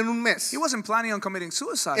morir en un mes. He wasn't planning on committing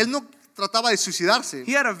suicide. Él no trataba de suicidarse.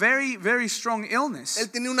 He had a very, very strong illness.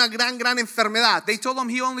 Él tenía una gran enfermedad. They told him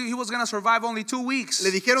he was going to survive only 2 weeks.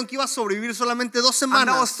 Le dijeron que iba a sobrevivir solamente 2 And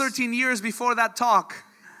that was semanas. 13 years before that talk.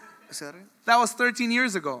 That was 13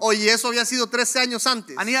 years ago. Oye, eso había sido 13 años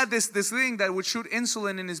antes. And he had this thing that would shoot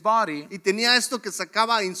insulin in his body, Y tenía esto que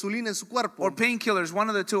sacaba insulina en su cuerpo. or painkillers, one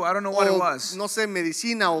of the two. I don't know what it O, was. no sé,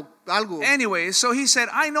 medicina o algo. Anyway, so he said,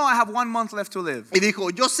 I know I have 1 month left to live. Y dijo,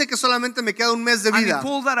 yo sé que solamente me queda un mes de And he vida.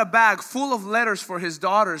 pulled out a bag full of letters for his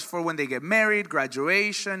daughters for when they get married,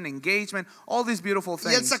 graduation, engagement, all these beautiful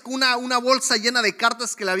Y él things. sacó una bolsa llena de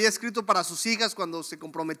cartas que le había escrito para sus hijas cuando se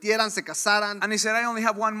comprometieran, se casaran. And he said, I only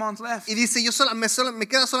have 1 month left. Y dice, me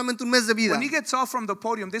queda solamente un mes de vida. When he gets off from the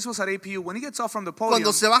podium, this was at APU, when he gets off from the podium,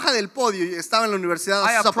 Cuando se baja del podio y estaba en la Universidad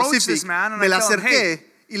I de Azusa approached this Pacific, man and me I la tell him, acerqué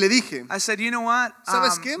y le dije, I said, you know what?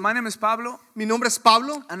 ¿Sabes qué? My name is Pablo, mi nombre es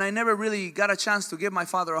Pablo and I never really got a chance to give my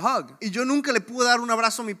father a hug. y yo nunca le pude dar un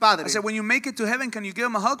abrazo a mi padre. I said, when you make it to heaven, can you give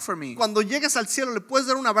him a hug for me? Cuando llegues al cielo, ¿le puedes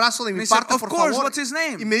dar un abrazo de mi he said, parte, of por course, favor? what's his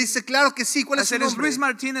name? Y me dice, claro que sí, ¿cuál I es su said, it's nombre? Luis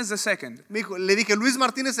Martinez II. Le dije, Luis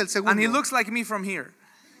Martínez el segundo. And he looks like me from here.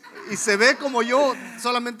 Y se ve como yo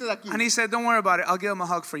solamente de aquí. And he said, don't worry about it, I'll give him a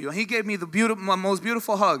hug for you. And he gave me my most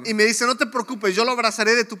beautiful hug. Y me dice, no te preocupes, yo lo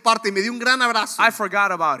abrazaré de tu parte. Y me dio un gran abrazo. I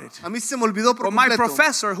forgot about it. A mí se me olvidó por But my completo.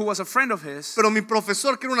 professor, who was a friend of his, Pero mi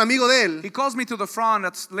profesor, que era un amigo de él, he calls me to the front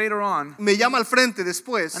that's later on. me llama al frente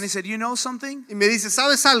después And he said, you know something? y me dice,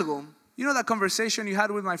 ¿sabes algo? You know that conversation you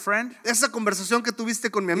had with my friend? Esa conversación que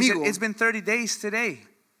tuviste con mi He said, amigo, it's been 30 days today.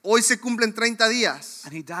 hoy se cumplen 30 días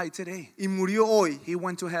And he died today. y murió hoy He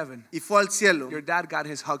went to heaven. y fue al cielo. Your dad got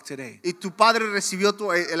his hug today. Y tu padre recibió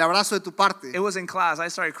el abrazo de tu parte. It was in class. I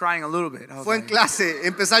started crying a little bit. I was Fue en like, clase,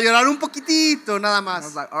 empecé a llorar un poquitito nada I was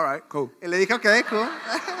más. like, all right, cool. Y le dije, ok, dejo.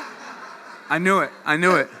 I knew it. I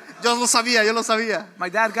knew it. Yo lo sabía. My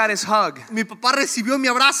dad got his hug. Mi papá recibió mi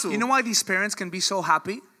abrazo. You know why these parents can be so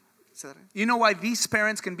happy? You know why these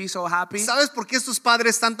parents can be so happy? ¿Sabes por qué estos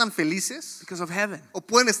padres están tan felices? Because of heaven. O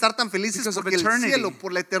pueden estar tan felices Because of porque el eternity. cielo,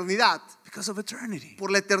 por la eternidad, Because of eternity. por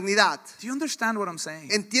la eternidad. Do you understand what I'm saying?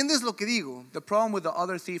 ¿Entiendes lo que digo? The problem with the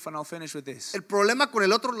other thief, and I'll finish with this. El problema con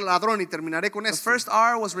el otro ladrón, y terminaré con The esto. first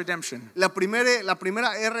R was redemption. La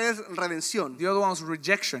primera R es redención. The other one was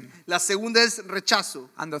rejection. La segunda es rechazo.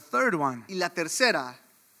 And the third one Y la tercera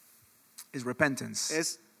is repentance.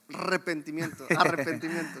 es arrepentimiento.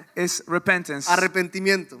 Arrepentimiento. It's repentance.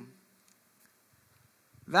 Arrepentimiento.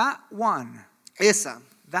 That one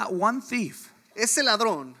thief Ese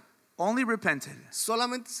ladrón only repented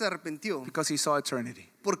solamente se arrepintió because he saw eternity.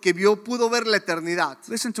 porque pudo ver la eternidad.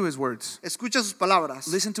 Listen to his words. Escucha sus palabras.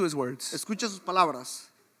 Listen to his words. Escucha sus palabras.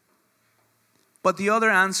 But the other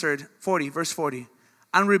answered, verse 40,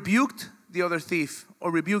 and rebuked the other thief,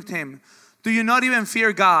 or rebuked him. Do you not even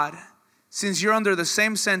fear God, since you're under the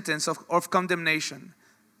same sentence of condemnation?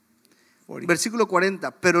 40. Versículo 40.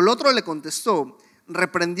 Pero el otro le contestó,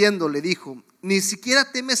 reprendiendo, le dijo, ¿ni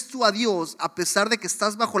siquiera temes tú a Dios a pesar de que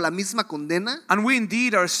estás bajo la misma condena? And we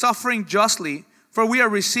indeed are suffering justly, For we are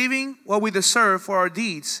receiving what we deserve for our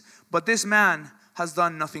deeds, but this man has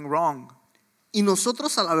done nothing wrong. Y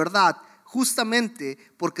nosotros a la verdad, justamente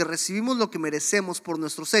porque recibimos lo que merecemos por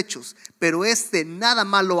nuestros hechos, pero este nada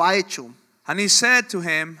malo ha hecho. And he said to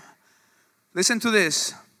him, listen to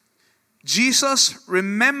this, Jesus,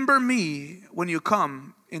 remember me when you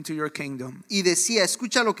come into your kingdom. Y decía,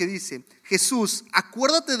 escucha lo que dice, Jesús,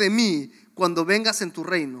 acuérdate de mí cuando vengas en tu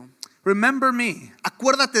reino. Remember me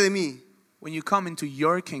Acuérdate de mí when you come into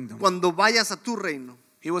your kingdom. cuando vayas a tu reino.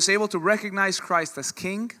 He was able to recognize Christ as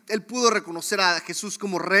king, Él pudo reconocer a Jesús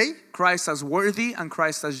como rey, Christ as worthy, and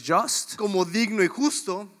Christ as just. como digno y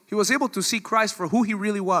justo. He was able to see Christ for who he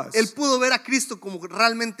really was. Él pudo ver a Cristo como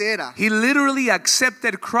realmente era. He literally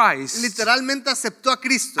accepted Christ Literalmente aceptó a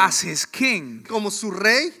Cristo as his king. como su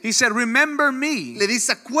rey. He said, remember me Le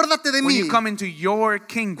dice, acuérdate de when mí you come into your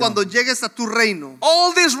kingdom. cuando llegues a tu reino.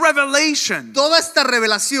 All this revelation, Toda esta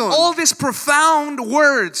revelación, all these profound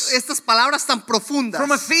words estas palabras tan profundas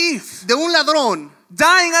from a thief de un ladrón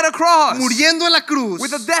dying at a cross muriendo en la cruz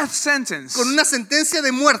with a death sentence. con una sentencia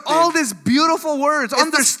de muerte. All these beautiful words, Estas-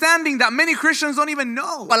 understanding that many Christians don't even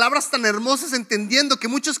know. Palabras tan hermosas entendiendo que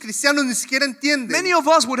muchos cristianos ni siquiera entienden. Many of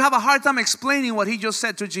us would have a hard time explaining what he just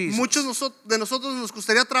said to Jesus. Muchos de nosotros nos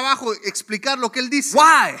costaría trabajo explicar lo que él dice.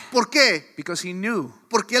 Why? ¿Por qué? Because he knew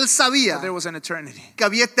Porque él sabía that there was an eternity. que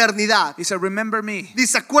había eternidad. He said, remember me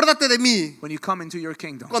Dice, acuérdate de mí when you come into your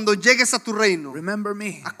kingdom. cuando llegues a tu reino. Remember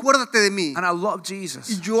me. Acuérdate de mí. And I love Jesus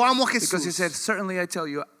Y yo amo a because he Jesús. said, certainly I tell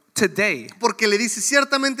you, today, Porque le dice,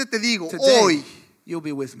 ciertamente te digo, today, hoy you'll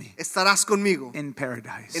be with me estarás conmigo in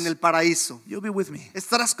paradise. en el paraíso. You'll be with me.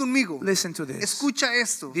 Estarás conmigo. Listen to this. Escucha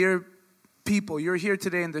esto. Dear people, you're here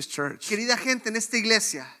today in this church. Querida gente en esta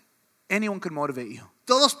iglesia, Anyone can motivate you.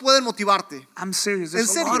 todos pueden motivarte. I'm serious.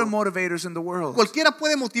 There's ¿En a lot of serio? motivators in the world. Cualquiera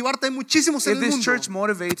puede motivarte, hay muchísimos en If el this mundo. church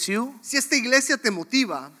motivates you, Si esta iglesia te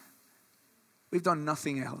motiva, we've done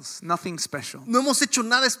nothing else, nothing special. no hemos hecho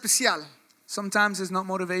nada especial. Sometimes it's not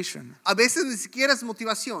motivation, A veces ni siquiera es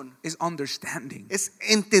motivación, it's understanding. es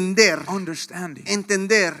entender. Understanding.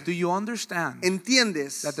 Entender. Do you understand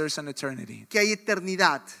Entiendes that there's an eternity? que hay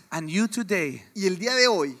eternidad. And you today, Y el día de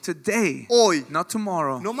hoy, hoy, not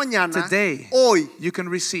tomorrow, no mañana, today, hoy you can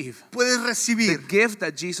receive puedes the recibir gift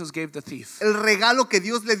that Jesus gave the thief. el regalo que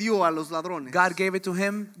Dios le dio a los ladrones. God gave it to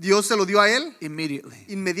him Dios se lo dio a él immediately.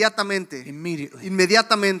 inmediatamente. Immediately. He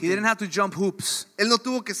Inmediatamente. didn't have to jump hoops. Él no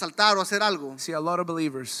tuvo que saltar o hacer algo. See, a lot of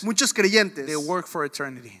believers, Muchos creyentes they work for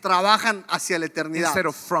eternity trabajan hacia la eternidad instead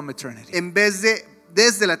of from eternity. en vez de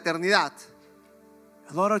desde la eternidad.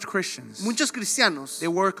 A lot of Christians, Muchos cristianos they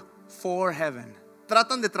work for heaven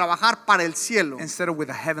tratan de trabajar para el cielo instead of with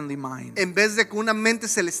a heavenly mind. en vez de con una mente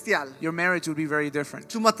celestial. Your marriage would be very different.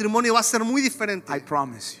 Tu matrimonio va a ser muy diferente. I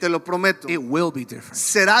promise you. Te lo prometo. It will be different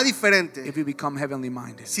Será diferente if you become heavenly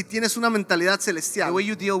minded. si tienes una mentalidad The celestial. way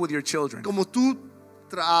you deal with your children Como tú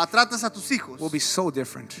tratas a tus hijos, will be so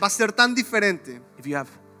different va a ser tan diferente if you have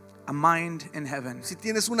a mind in heaven. si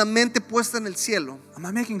tienes una mente puesta en el cielo. Am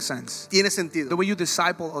I making sense? Tiene The sentido. way you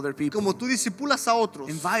disciple other Como people, tú discipulas a otros,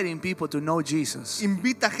 inviting people to know Jesus,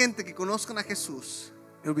 invita a gente que conozcan a Jesús.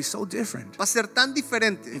 it will be so different Va a ser tan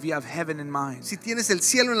diferente if you have heaven in mind. si tienes el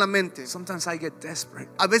cielo en la mente. Sometimes I get desperate,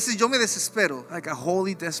 A veces yo me desespero. like a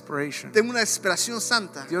holy desperation. Tengo una desesperación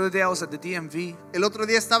santa. The other day I was at the DMV El otro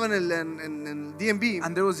día estaba en el DMV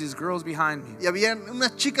and there was these girls behind me. y había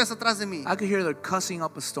unas chicas atrás de mí. I could hear them cussing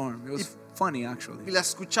up a storm. It was funny actually. Y las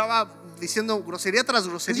escuchaba diciendo grosería tras Because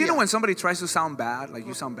grosería. you know when somebody tries to sound bad, like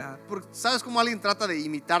you sound bad, Porque ¿sabes cómo alguien trata de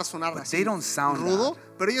imitar sonar but así they don't sound rudo? bad.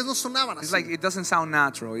 Pero ellos no sonaban It's así. like it doesn't sound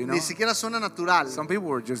natural, you know? Ni siquiera suena natural. Some people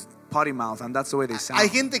were just potty mouth and that's the way they sound. Hay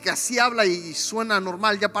gente que así habla y suena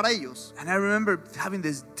normal ya para ellos. And I remember having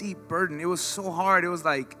this deep burden. It was so hard. It was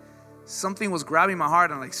like something was grabbing my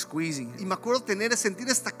heart and like squeezing Y it. me acuerdo sentir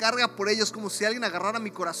esta carga por ellos como si alguien agarrara mi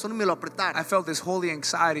corazón y me lo I apretara. felt this holy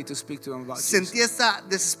anxiety to speak to them about Sentí Jesus. esta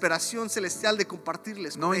desesperación celestial de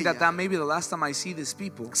compartirles con Knowing that ella. may be the last time I see these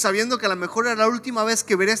people. Sabiendo que a lo mejor era la última vez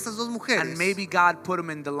que veré a estas dos mujeres. And maybe God put them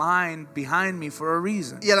in the line behind me for a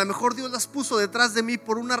reason. Y a lo mejor Dios las puso detrás de mí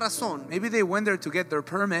por una razón. Maybe they went there to get their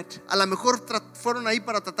permit. A lo mejor fueron ahí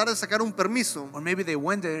para tratar de sacar un permiso. Or maybe they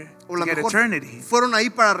went there O a to lo get mejor eternity. fueron ahí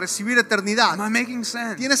para recibir eternidad. Am I making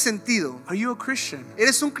sense? Tiene sentido. Are you a Christian?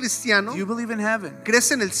 ¿Eres un cristiano? Do you believe in heaven? ¿Crees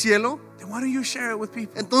en el cielo? Then why don't you share it with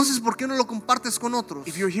people? Entonces, ¿por qué no lo compartes con otros?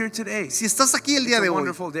 If you're here today, Si estás aquí el it's día a de hoy,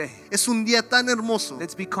 wonderful day. es un día tan hermoso.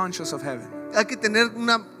 Let's be conscious of heaven. Hay que tener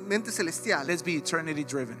mente celestial, let's be eternity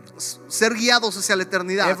driven. ser guiados hacia la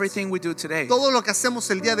eternidad. Everything we do today, Todo lo que hacemos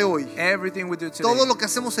el día de hoy, everything we do today, todo lo que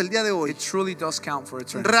hacemos el día de hoy it truly does count for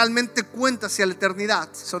eternity. realmente cuenta hacia la eternidad.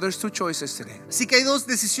 So there's two choices today. Así que hay dos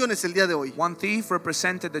decisiones el día de hoy. One thief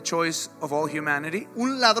represented the choice of all humanity,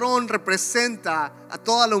 Un ladrón representa a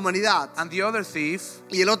toda la humanidad and the other thief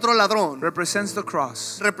y el otro ladrón represents the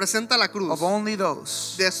cross representa la cruz of only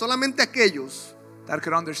those de solamente aquellos that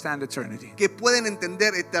could understand eternity. que pueden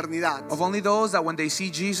entender eternidad. Of only those that when they see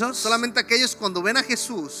Jesus, Solamente aquellos cuando ven a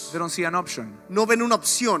Jesús they don't see an option. no ven una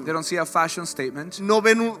opción, They don't see a fashion statement. no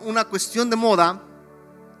ven una cuestión de moda,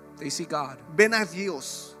 They see God. ven a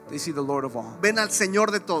Dios, They see the Lord of all. ven al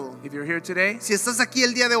Señor de todo. If you're here today, Si estás aquí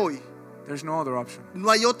el día de hoy, there's no other option. no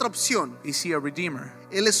hay otra opción. You see a Redeemer.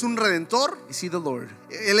 Él es un redentor, You see the Lord.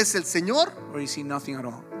 Él es el Señor Or you see nothing at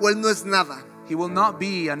all. o Él no es nada. He will not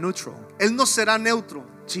be a neutral. Él no será neutro.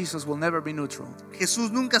 Jesus will never be neutral.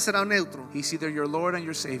 Jesús nunca será neutro. He's either your Lord and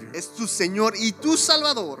your Savior, Es tu Señor y tu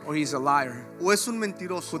Salvador, or he's a liar o es un who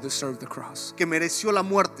mentiroso deserved the cross. que mereció la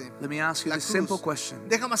muerte. Let me ask you La this simple cruz. question.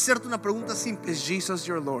 Déjame hacerte una pregunta simple. Is Jesus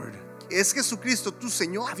your Lord? ¿Es Jesucristo tu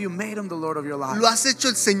Señor? Have you made him the Lord of your life? ¿Lo has hecho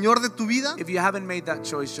el Señor de tu vida? If you haven't made that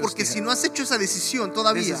choice just Porque yet, si no has hecho esa decisión this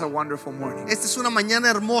todavía, is a wonderful morning. esta es una mañana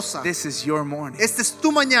hermosa. This is your morning. Esta es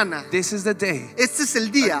tu mañana. This is the day Este es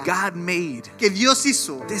el día that God made. que Dios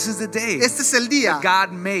hizo. This is the day Este es el día that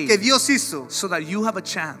God made que Dios hizo so that you have a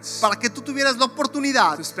chance para que tú tuvieras la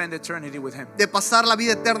oportunidad to spend eternity with him. de pasar la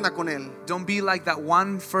vida eterna con Él. Don't be like that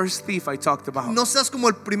one first thief I talked about, No seas como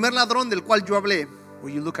el primer ladrón del cual yo hablé,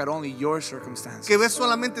 where you look at only your circumstances. que ves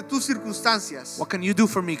solamente tus circunstancias. What can you do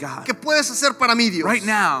for me, God? ¿Qué puedes hacer para mí, Dios? Right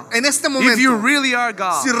now, En este if you momento, really are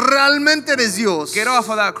God, si realmente eres Dios, get off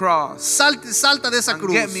of that cross. salta de esa And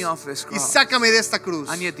cruz get me off this y cross. sácame de esta cruz.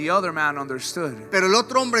 And yet the other man understood, Pero el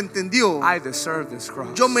otro hombre entendió, I deserve this cross.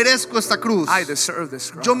 yo merezco esta cruz. I deserve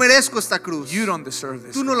this cross. Yo merezco esta cruz. You don't deserve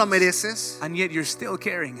this Tú no la cross. mereces And yet you're still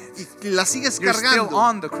carrying it. y la sigues You're still cargando.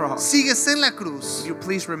 on the cross. Sigues en la cruz. Will you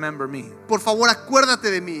please remember me? Por favor, acuérdate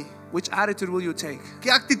de mí. Which attitude will you take? ¿Qué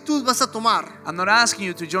actitud vas a tomar? I'm not asking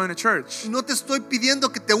you to join a church. No te estoy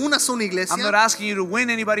pidiendo que te unas a una iglesia. I'm not asking you to win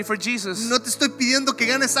anybody for Jesus. No te estoy pidiendo que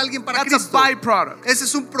ganes a alguien para That's a Cristo. byproduct Ese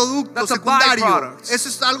es un producto That's a secundario. byproduct. Eso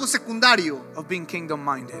es algo secundario of being kingdom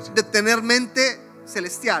minded. de tener mente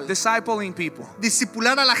celestial. Discipling people,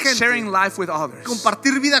 Discipular a la sharing gente, life with others,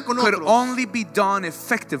 compartir vida con could otros, only be done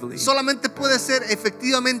effectively solamente puede ser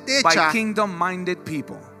efectivamente by hecha kingdom minded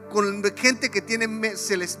people. con gente que tiene mente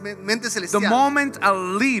The celestial. moment a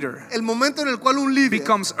leader El momento en el cual un líder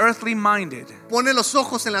becomes earthly minded, pone los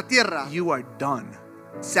ojos en la tierra, you are done.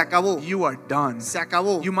 se acabó. You are done. Se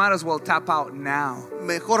acabó. You might as well tap out now,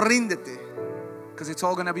 Mejor ríndete, because it's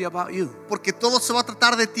all going to be about you. porque todo se va a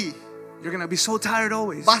tratar de ti. You're going to be so tired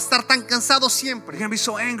always. Vas a estar tan cansado You're siempre. going to be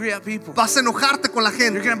so angry at people. Vas a enojarte con la You're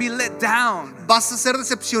going to gente. be let down Vas a ser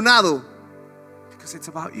decepcionado because it's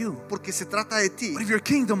about you. porque se trata de ti. But if you're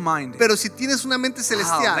kingdom minded, Pero si tienes una mente oh man,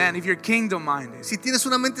 celestial, if you're kingdom minded, si tienes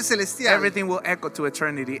una mente celestial, everything will echo to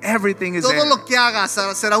eternity. Everything is todo there. lo que hagas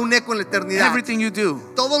será un eco en la eternidad. Everything you do.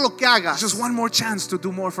 Todo lo que hagas Just one more chance to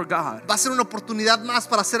do more for God. va a ser una oportunidad más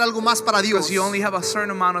para hacer algo más para Dios. Because you only have a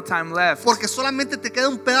certain amount of time left. Porque solamente te queda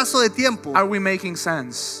un pedazo de tiempo. Are we making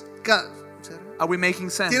sense? Ca- Are we making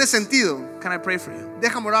sense? Tiene sentido. Can I pray for you?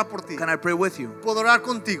 Déjame orar por ti. Can I pray with you? Puedo orar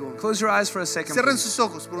contigo. Close your eyes for a second. Cierren please. sus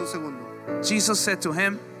ojos por un segundo. Jesus said to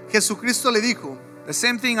him, Jesucristo le dijo the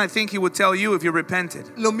same thing I think he would tell you if you repented.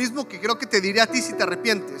 lo mismo que creo que te diré a ti si te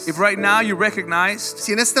arrepientes. If right now you recognized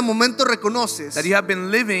Si en este momento reconoces that you have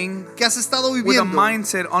been living que has estado with a viviendo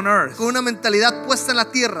mindset on earth. con una mentalidad puesta en la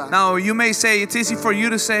tierra, Now you may say it's easy for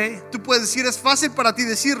you to say tú puedes decir, es fácil para ti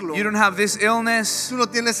decirlo. you don't have this illness, Tú no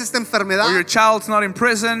tienes esta or enfermedad, your child's not in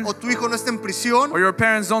prison, o tu hijo no está en prisión, or your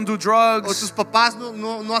parents don't do o drugs. tus papás no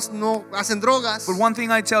hacen drogas. But one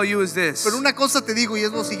thing I tell you is this: Pero una cosa te digo y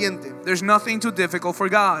es lo siguiente: there's nothing too difficult for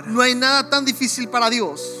God. no hay nada tan difícil para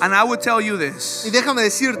Dios. And I would tell you Y this: déjame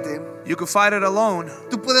decirte, you can fight it alone,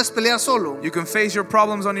 tú puedes pelear solo, you can face your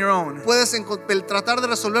problems on your own, puedes tratar de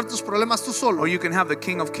resolver tus problemas tú solo, or you can have the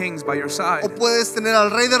King of Kings by your o side. puedes tener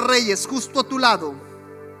al Rey de Reyes justo a tu lado,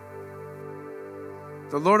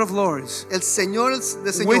 The Lord of Lords, el Señor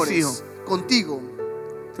de señores, contigo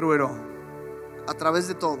through it all. a través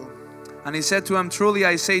de todo. And he said to him, truly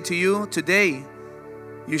I say to you, today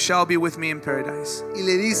you shall be with me in paradise. Y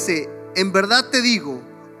le dice, en verdad te digo,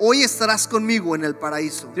 hoy estarás conmigo en el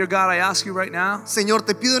paraíso. Dear God, I ask you right now, Señor,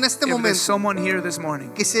 te pido en este if there's momento someone here this morning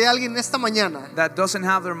que si hay alguien esta mañana that doesn't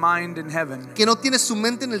have their mind in heaven, que no tiene su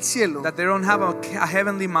mente en el cielo, that they don't have a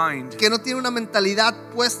heavenly mind, que no tiene una mentalidad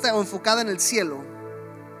puesta o enfocada en el cielo,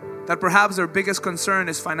 that perhaps their biggest concern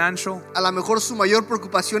is financial, A lo mejor su mayor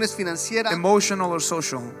preocupación es financiera, emotional, or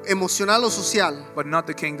social, emocional o social, but not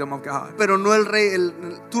the kingdom of God. pero no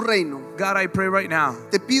tu reino. God, I pray right now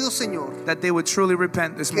Te pido, Señor, that they would truly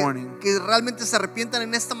repent this morning, que realmente se arrepientan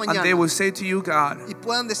en esta and mañana they would say to you, God, y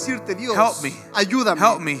puedan decirte, Dios, help me, ayúdame,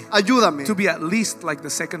 help me ayúdame to be at least like the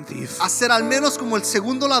second thief. a ser al menos como el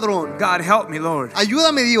segundo ladrón. God, help me, Lord,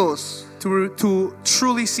 Ayúdame, Dios, to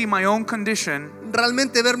truly see my own condition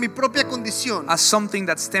realmente ver mi propia condición as something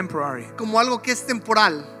that's temporary, como algo que es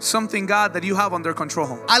temporal, something, God, that you have under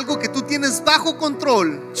control. algo que tú tienes bajo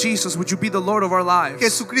control. Jesus, would you be the Lord of our lives?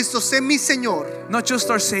 Jesucristo, sé mi Señor. Not just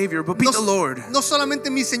our Savior, but be No, the Lord. no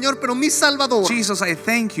solamente mi Señor, pero mi Salvador. Jesus, I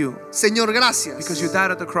thank you Señor, gracias because you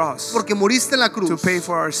died at the cross porque moriste en la to cruz pay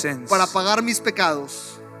for our sins. para pagar mis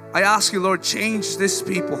pecados. I ask you, Lord, change this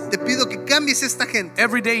people. Te pido que cambies esta gente.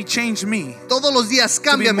 Every day, change me. Todos los días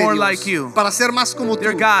cámbiame, more Dios, like you. para ser más como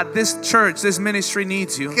Dear tú. God, this church, this ministry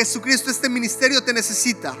needs you. Jesucristo, este ministerio te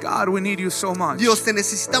necesita. God, we need you so much. Dios, te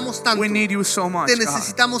necesitamos tanto. We need you so much, Te God.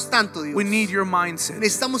 necesitamos tanto, Dios. We need your mindset.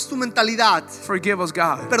 Necesitamos tu mentalidad. Forgive us,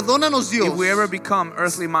 God, Perdónanos, Dios, if we ever become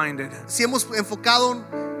earthly minded. si hemos enfocado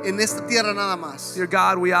en esta tierra nada más. Dear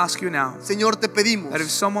God, we ask you now Señor, te pedimos that if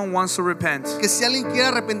someone wants to repent que si alguien quiere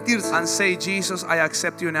arrepentirse and say, Jesus, I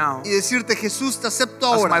accept you now y decirte, Jesús, te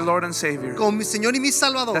acepto as my ahora Lord and Savior, como mi Señor y mi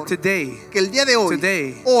Salvador, that today, que el día de hoy,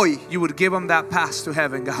 today, you would give them that pass to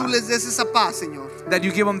heaven, tú God. les des esa paz, Señor. That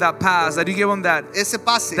you give them that pass, that you give them that Ese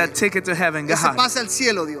pase, ticket to heaven, ese God. pase al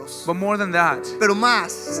cielo, Dios. But more than that, Pero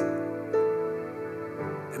más,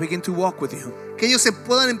 they begin to walk with you. que ellos se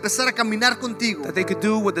puedan empezar a caminar contigo. That they could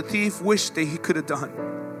do what the thief wished that he could have done.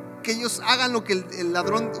 Que ellos hagan lo que el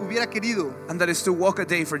ladrón hubiera querido. And that is to walk a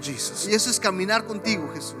day for Jesus. Y eso es caminar contigo,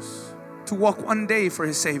 Jesús. To walk one day for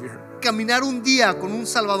his Savior. Caminar un día con un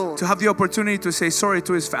Salvador. To have the opportunity to say sorry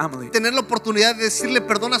to his family. Tener la oportunidad de decirle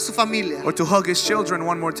perdón a su familia. Or to hug his children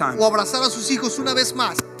one more time. O abrazar a sus hijos una vez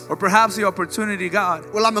más. Or perhaps the opportunity, God,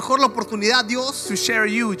 O a lo mejor la oportunidad, Dios, to share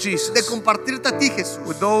you, de Jesus, compartirte a ti, Jesús,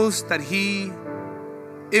 with those that he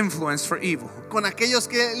influenced for evil. con aquellos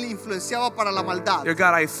que él influenciaba para la maldad. Dear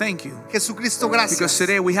God, I thank you. Jesucristo, Because gracias.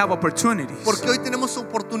 today we have opportunities Porque hoy tenemos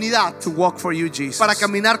oportunidad to walk for you, Jesus. para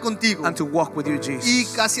caminar contigo And to walk with you, y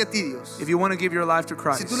Jesus. casi a ti, Dios. If you want to give your life to Si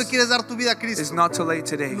Christ, tú le quieres dar tu vida a it's Cristo, not too late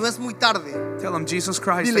today. no es muy tarde. Tell him, Jesus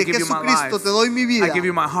Christ, I Dile, give you my Jesucristo, life. te doy mi vida, I give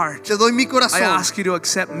you my heart. te doy mi I corazón. ask you to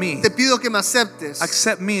accept me. Te pido que me aceptes.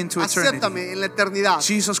 Accept me into eternity. Acéptame en la eternidad.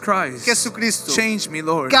 Jesus Christ, Jesucristo, change me,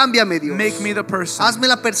 Lord. cámbiame, Dios. Make me the person Hazme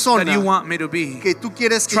la that persona you want me to be. que tú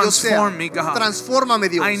quieres que yo sea. Transform me, God. Transfórmame,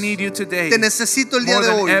 Dios. I need you today Te necesito el día more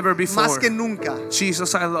de than hoy, ever before. más que nunca.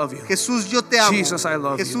 Jesus, I love you. Jesús, yo te amo. Jesus, I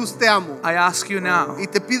love Jesús, you. te amo. I ask you now, Y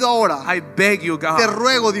te pido ahora, I beg you, te God,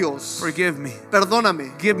 ruego, Dios, forgive me.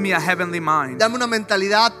 perdóname. Give me a heavenly mind. Dame una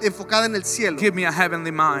mentalidad enfocada en el cielo. Give me a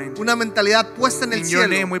heavenly mind. Una mentalidad puesta en el In your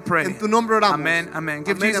cielo. name we pray. En tu nombre oramos. Amen, amen.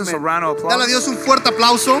 Give Amén, Jesus amén. a round of Dale a applause. Dios un fuerte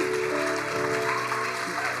aplauso.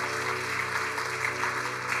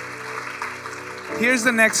 Here's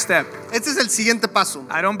the next step. Este es el siguiente paso.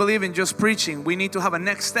 I don't believe in just preaching. We need to have a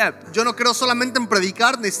next step. Yo no creo solamente en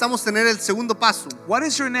predicar, necesitamos tener el segundo paso. What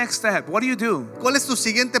is your next step? What do you do? ¿Cuál es tu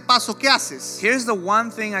siguiente paso? ¿Qué haces? Here's the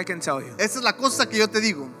one thing I can tell you. Esta es la cosa que yo te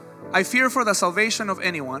digo. I fear for the salvation of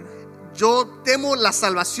anyone Yo temo la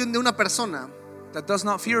salvación de una persona that does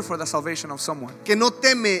not fear for the salvation of someone. que no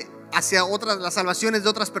teme hacia las salvaciones de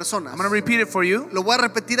otras personas. I'm going to repeat it for you. Lo voy a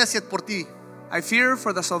repetir hacia por ti. I fear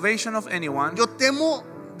for the salvation of anyone Yo temo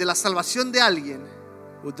de la salvación de alguien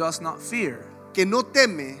who does not fear que no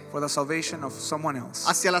teme for the salvation of someone else.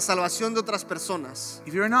 hacia la salvación de otras personas.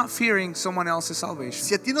 If you're not fearing someone else's salvation,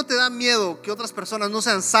 Si a ti no te da miedo que otras personas no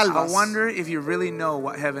sean I salvas, wonder if you really know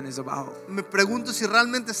what heaven is about. me pregunto si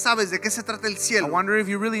realmente sabes de qué se trata el I cielo. wonder if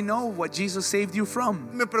you really know what Jesus saved you from.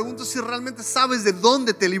 Me pregunto si realmente sabes de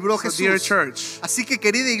dónde te libró So, dear Jesús. church, Así que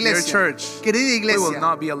querida iglesia, church, querida we will iglesia,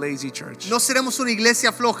 not be a lazy church. no seremos una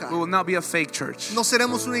iglesia floja, We will not be a fake church. no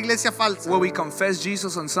seremos una iglesia falsa. Will we confess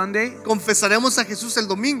Jesus on Sunday Confesaremos a Jesús el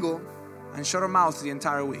domingo and shut our mouths the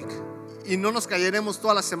entire week? y no nos callaremos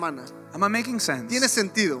toda la semana. Am I making sense? Tiene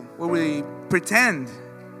sentido. Will we pretend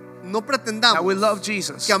No that pretendamos we love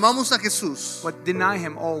Jesus que amamos a Jesús but deny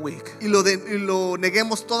him all week? y lo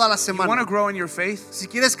neguemos toda la You want to semana. grow in your faith? Si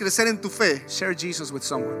quieres crecer en tu fe, Share Jesus with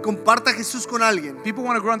someone. comparta a Jesús con alguien. People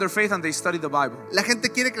want to grow in their faith and they study the Bible. La gente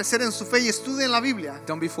quiere crecer en su fe y estudia en la Biblia.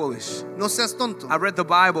 Don't be foolish. No seas tonto. I read the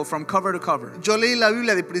Bible from cover to cover. Yo leí la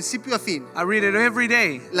Biblia de principio a fin. I read it every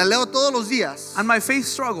day La leo todos los días. and my faith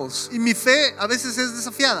struggles. Y mi fe a veces es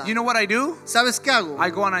desafiada. You know what I do? ¿Sabes qué hago?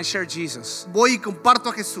 I go and I share Jesus. Voy y comparto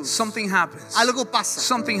a Jesús. something happens. algo pasa.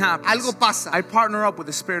 Something happens. Algo pasa. I partner up with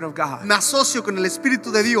the Spirit of God. Me asocio con el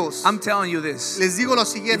Espíritu de Dios. I'm telling you this. Les digo lo If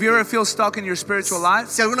siguiente. you ever feel stuck in your spiritual life,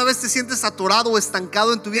 Si alguna vez te sientes atorado o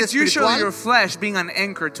estancado en tu vida it's usually your espiritual, flesh being an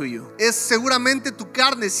anchor to you. es seguramente tu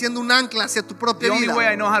carne siendo un ancla hacia tu The propia only way I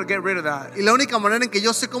vida. know how to get rid of that, Y la única manera en que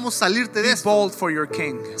yo sé cómo salirte de be esto, bold for your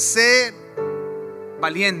King. sé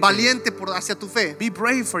Valiente. valiente hacia tu fe. Be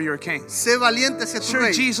brave for your King. Sé valiente hacia tu Share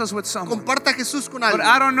rey. Jesus with someone. Comparta a Jesús con But alguien.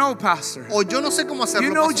 I don't know, Pastor. O yo no sé cómo hacerlo,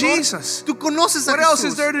 You know pastor. Jesus. Tú conoces a What else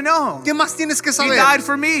is Jesús. there to know? ¿Qué más tienes que He saber? died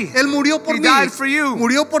for me. Él murió por He mí. died for you.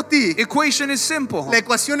 Murió por ti. Equation is simple. La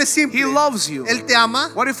ecuación es simple. He loves you. Él te ama.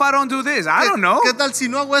 What if I don't do this? I ¿Qué, don't know. ¿Qué tal si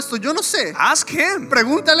no hago esto? Yo no sé. Ask him.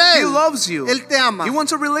 Pregúntale a He él. loves you. Él te ama. He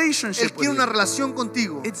wants a Él relationship with quiere una you. relación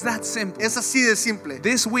contigo. It's that simple. Es así de simple.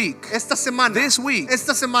 This week, Esta semana, This week,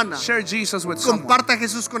 esta semana, share Jesus with someone. comparta a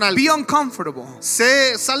Jesús con Be alguien. uncomfortable.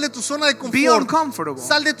 Sal de tu zona de Be confort. uncomfortable.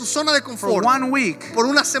 Sal de tu zona de For confort 1 week, por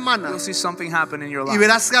una semana you'll see something happen in your y life.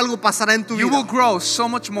 verás que algo pasará en tu You will vida. grow so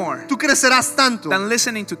much more Tú crecerás tanto than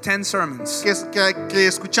listening to 10 sermons. que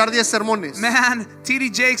escuchar 10 sermones. Man,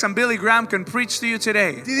 T.D. Jakes and Billy Graham can preach to you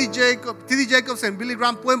today, T.D. Jacobs y Billy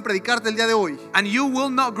Graham pueden predicarte el día de hoy. and you will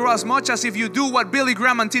not grow as much as if you do what Billy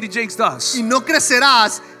Graham and T.D. Jakes does. Y no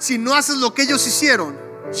crecerás si no haces lo que ellos hicieron.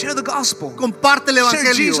 Share the gospel. Comparte el Share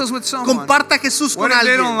evangelio. Jesus with someone. Comparta a Jesús What con if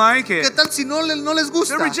they alguien. don't like it? ¿Qué tal si no les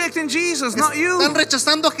gusta? They're rejecting Jesus, not you. Están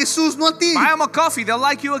rechazando a Jesús, no a ti. Buy them a coffee, they'll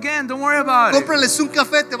like you again. Don't worry about it. Cómprales un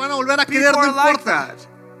café, te van a volver a querer, People no are like importa. that.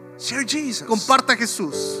 Share Jesus. Comparta a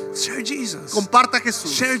Jesús. Share Jesus. Comparta a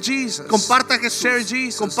Jesús. Share Jesus. Comparta a Jesús. Share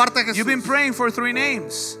Jesus. Comparta a Jesús. You've been praying for 3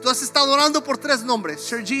 names. Tú has estado orando por 3 nombres.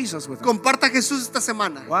 Share Jesus with them. Comparta a Jesús esta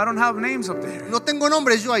semana. Well, I don't have names up there. No tengo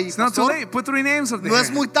nombres yo ahí. It's not too pastor. late. Put 3 names up there. No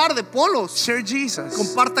es muy tarde, ponlos. Share Jesus.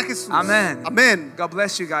 Comparta a Jesús. Amen. Amén. God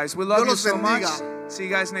bless you guys. We love Dios you los so much. bendiga. See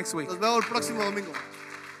you guys next week. Nos vemos el próximo domingo.